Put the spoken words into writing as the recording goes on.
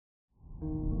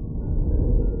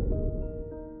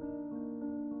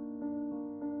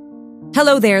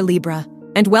Hello there, Libra,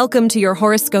 and welcome to your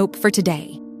horoscope for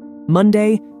today,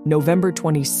 Monday, November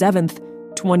 27th,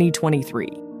 2023.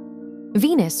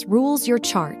 Venus rules your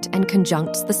chart and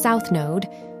conjuncts the South Node,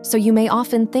 so you may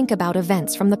often think about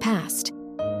events from the past.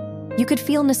 You could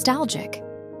feel nostalgic.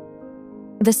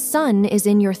 The Sun is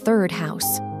in your third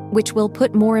house, which will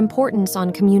put more importance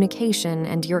on communication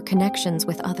and your connections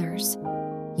with others.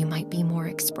 You might be more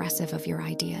expressive of your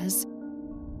ideas.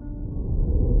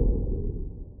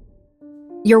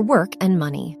 Your work and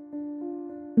money.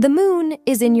 The Moon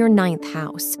is in your ninth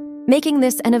house, making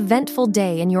this an eventful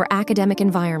day in your academic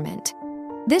environment.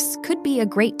 This could be a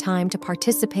great time to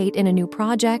participate in a new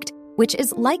project, which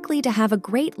is likely to have a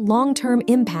great long-term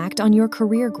impact on your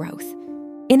career growth.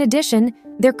 In addition,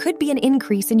 there could be an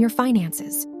increase in your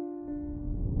finances.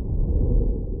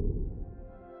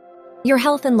 Your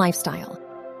health and lifestyle.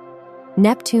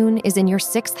 Neptune is in your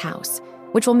sixth house,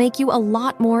 which will make you a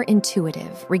lot more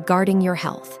intuitive regarding your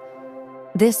health.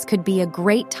 This could be a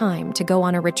great time to go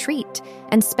on a retreat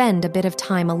and spend a bit of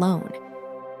time alone.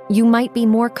 You might be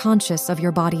more conscious of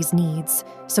your body's needs,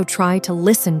 so try to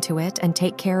listen to it and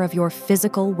take care of your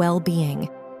physical well-being.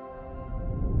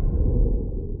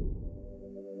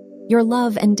 Your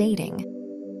love and dating.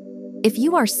 If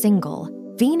you are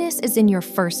single, Venus is in your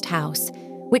first house,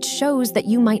 which shows that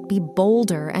you might be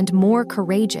bolder and more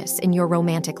courageous in your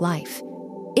romantic life.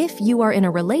 If you are in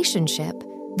a relationship,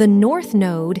 the North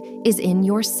Node is in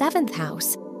your seventh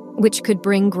house, which could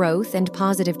bring growth and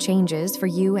positive changes for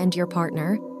you and your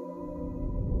partner.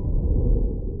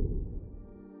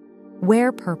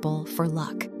 Wear purple for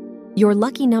luck. Your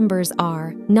lucky numbers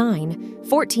are 9,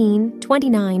 14,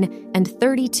 29, and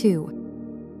 32.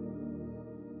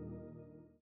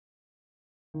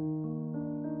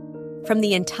 From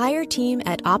the entire team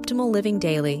at Optimal Living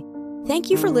Daily, thank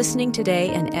you for listening today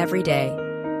and every day.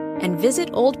 And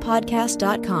visit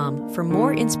oldpodcast.com for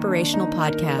more inspirational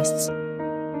podcasts.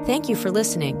 Thank you for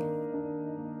listening.